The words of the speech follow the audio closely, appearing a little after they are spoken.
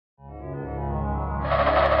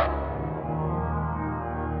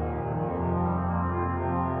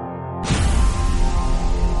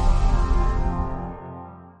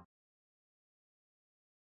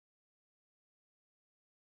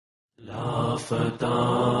فتى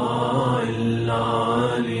إلا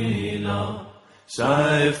علي لا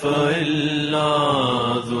سيف إلا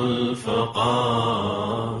ذو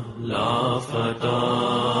الفقار لا فتى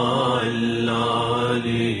إلا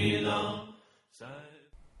علي لا.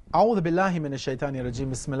 أعوذ بالله من الشيطان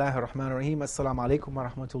الرجيم. بسم الله الرحمن الرحيم. Assalamu alaikum wa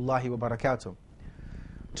rahmatullahi wa barakatuh.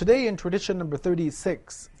 Today in tradition number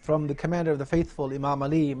 36 from the commander of the faithful, Imam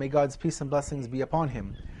Ali, may God's peace and blessings be upon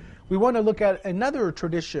him, we want to look at another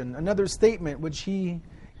tradition, another statement which he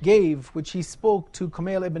gave, which he spoke to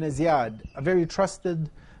Kumayl ibne Ziyad, a very trusted,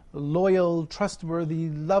 loyal, trustworthy,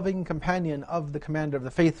 loving companion of the commander of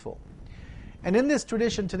the faithful. And in this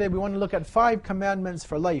tradition today we want to look at 5 commandments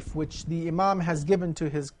for life which the Imam has given to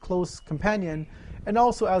his close companion, and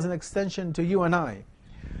also as an extension to you and I.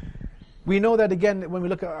 We know that again when we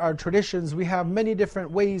look at our traditions, we have many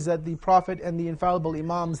different ways that the Prophet and the infallible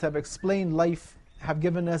Imams have explained life, have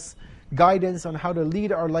given us guidance on how to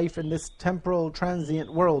lead our life in this temporal,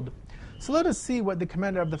 transient world. So let us see what the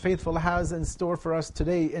commander of the faithful has in store for us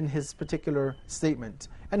today in his particular statement.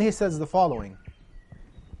 And he says the following: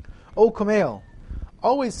 O Kumayl,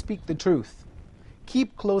 always speak the truth.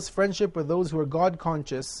 Keep close friendship with those who are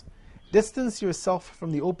God-conscious. Distance yourself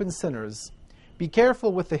from the open sinners. Be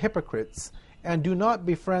careful with the hypocrites, and do not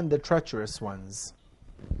befriend the treacherous ones.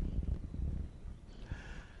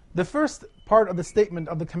 The first part of the statement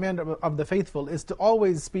of the commander of the faithful is to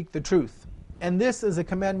always speak the truth. And this is a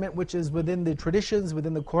commandment which is within the traditions,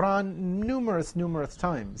 within the Quran, numerous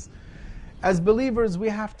times. As believers, we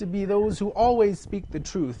have to be those who always speak the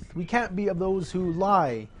truth. We can't be of those who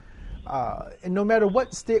lie. And no matter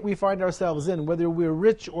what state we find ourselves in, whether we're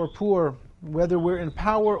rich or poor, whether we're in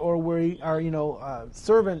power or we are,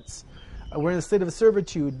 servants, we're in a state of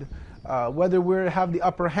servitude, whether we have the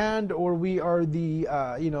upper hand or we are the,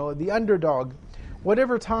 the underdog,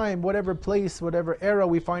 whatever time, whatever place, whatever era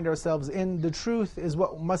we find ourselves in, the truth is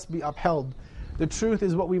what must be upheld. The truth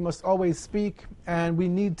is what we must always speak, and we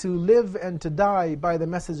need to live and to die by the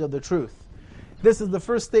message of the truth. This is the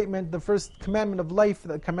first statement, the first commandment of life that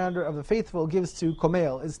the commander of the faithful gives to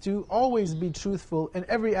Kumayl, is to always be truthful in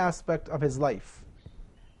every aspect of his life.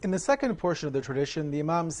 In the second portion of the tradition, the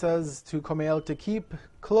Imam says to Kumayl to keep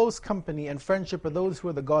close company and friendship with those who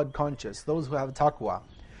are the God-conscious, those who have taqwa.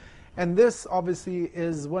 And this obviously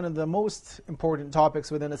is one of the most important topics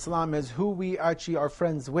within Islam, is who we actually are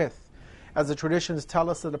friends with. As the traditions tell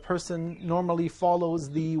us that a person normally follows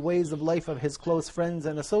the ways of life of his close friends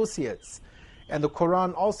and associates. And the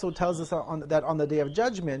Quran also tells us that on the Day of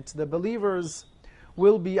Judgment, the believers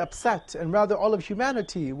will be upset, and rather all of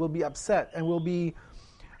humanity will be upset and will be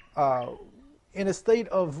in a state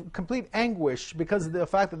of complete anguish because of the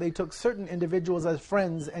fact that they took certain individuals as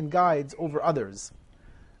friends and guides over others.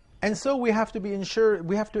 And so we have to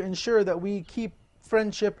ensure that we keep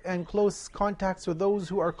friendship and close contacts with those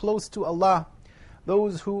who are close to Allah,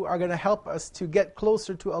 those who are going to help us to get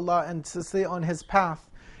closer to Allah and to stay on His path,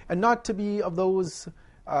 and not to be of those,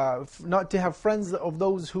 not to have friends of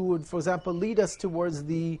those who would, for example, lead us towards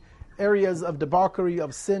the areas of debauchery,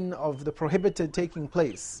 of sin, of the prohibited taking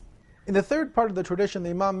place. In the third part of the tradition,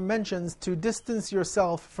 the Imam mentions to distance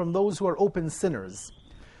yourself from those who are open sinners.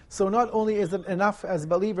 So not only is it enough as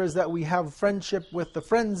believers that we have friendship with the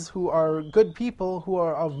friends who are good people, who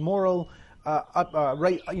are of moral,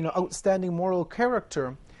 outstanding moral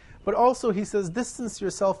character, but also he says distance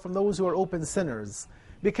yourself from those who are open sinners,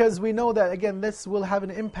 because we know that again this will have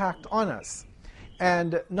an impact on us.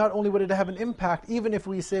 And not only would it have an impact, even if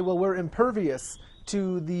we say, well, we're impervious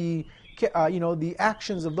to the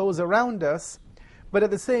actions of those around us, but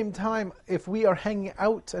at the same time, if we are hanging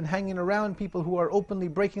out and hanging around people who are openly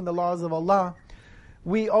breaking the laws of Allah,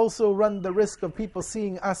 we also run the risk of people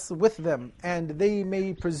seeing us with them, and they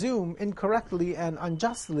may presume incorrectly and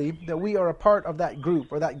unjustly that we are a part of that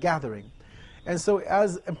group or that gathering. And so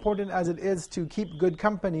as important as it is to keep good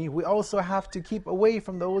company, we also have to keep away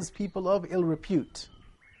from those people of ill repute.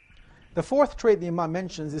 The fourth trait the Imam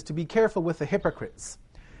mentions is to be careful with the hypocrites.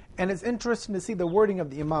 And it's interesting to see the wording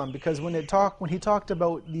of the Imam, because when he talked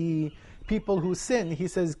about the people who sin, he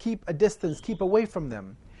says keep a distance, keep away from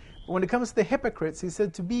them. But when it comes to the hypocrites, he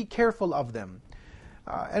said to be careful of them.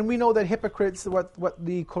 And we know that hypocrites, what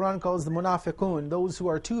the Quran calls the munafiqun, those who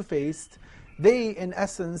are two-faced, they in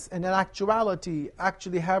essence and in actuality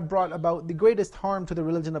actually have brought about the greatest harm to the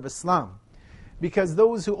religion of Islam. Because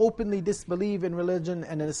those who openly disbelieve in religion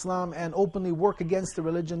and in Islam and openly work against the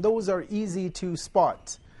religion, those are easy to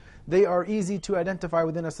spot. They are easy to identify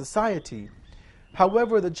within a society.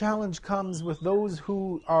 However, the challenge comes with those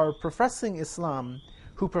who are professing Islam,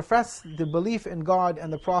 who profess the belief in God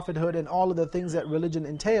and the prophethood and all of the things that religion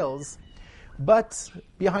entails. but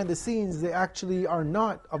behind the scenes they actually are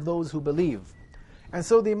not of those who believe. And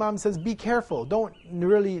so the Imam says, be careful. Don't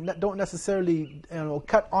necessarily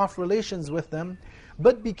cut off relations with them,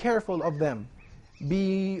 but be careful of them.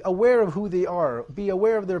 Be aware of who they are. Be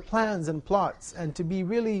aware of their plans and plots, and to be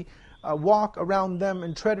really walk around them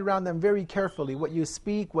and tread around them very carefully. What you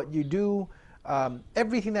speak, what you do,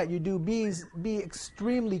 everything that you do, be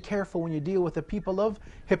extremely careful when you deal with the people of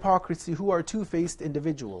hypocrisy who are two-faced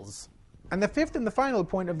individuals. And the fifth and the final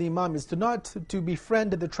point of the Imam is to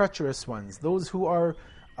befriend the treacherous ones, those who are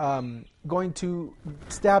going to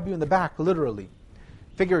stab you in the back, literally,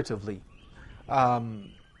 figuratively.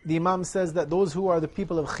 The Imam says that those who are the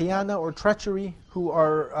people of khiyana or treachery, who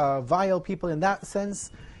are vile people in that sense,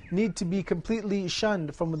 need to be completely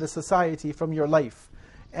shunned from the society, from your life,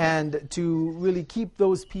 and to really keep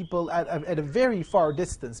those people at a very far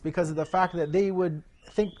distance, because of the fact that they would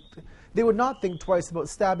not think twice about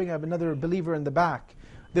stabbing another believer in the back.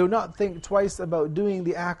 They would not think twice about doing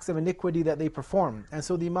the acts of iniquity that they perform. And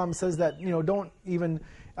so the Imam says that don't even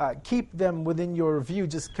keep them within your view.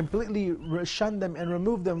 Just completely shun them and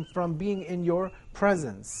remove them from being in your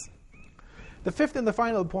presence. The fifth and the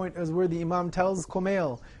final point is where the Imam tells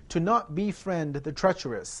Kumayl to not befriend the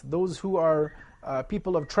treacherous, those who are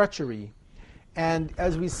people of treachery. And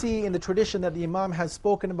as we see in the tradition that the Imam has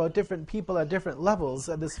spoken about different people at different levels,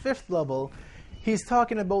 at this fifth level, he's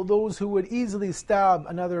talking about those who would easily stab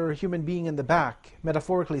another human being in the back,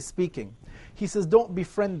 metaphorically speaking. He says, don't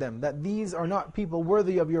befriend them, that these are not people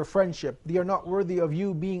worthy of your friendship. They are not worthy of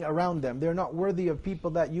you being around them. They're not worthy of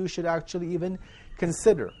people that you should actually even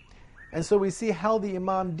consider. And so we see how the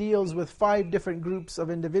Imam deals with 5 different groups of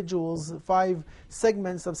individuals, 5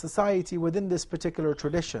 segments of society within this particular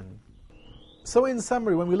tradition. So in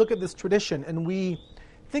summary, when we look at this tradition and we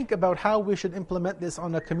think about how we should implement this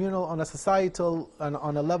on a communal, on a societal,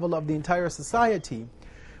 on a level of the entire society,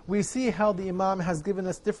 we see how the Imam has given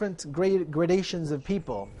us different gradations of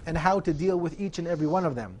people and how to deal with each and every one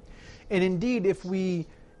of them. And indeed, if we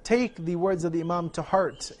take the words of the Imam to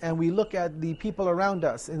heart and we look at the people around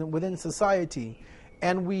us within society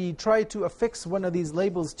and we try to affix one of these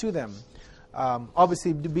labels to them,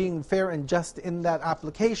 obviously being fair and just in that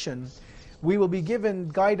application, we will be given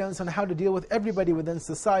guidance on how to deal with everybody within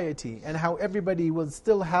society and how everybody will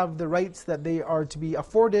still have the rights that they are to be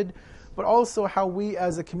afforded, but also how we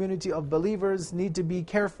as a community of believers need to be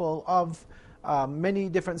careful of many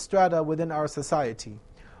different strata within our society.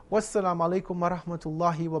 Wassalamu alaikum wa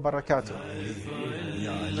rahmatullahi wa barakatuh.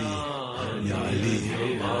 Ya Ali, Ya Ali,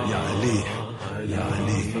 Ya Ali, Ya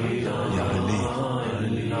Ali, Ya Ali, Ya Ali,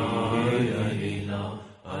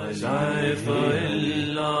 شايف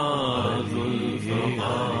إلا ذو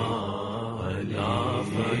الفقار لا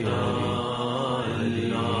فتى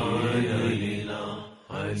إلا يلينا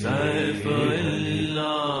شايف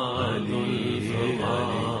إلا ذو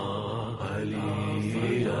الفقار علي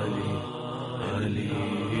علي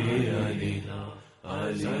يلينا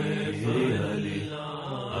شايف يلينا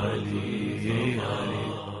علي علي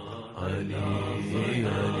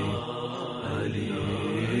علي علي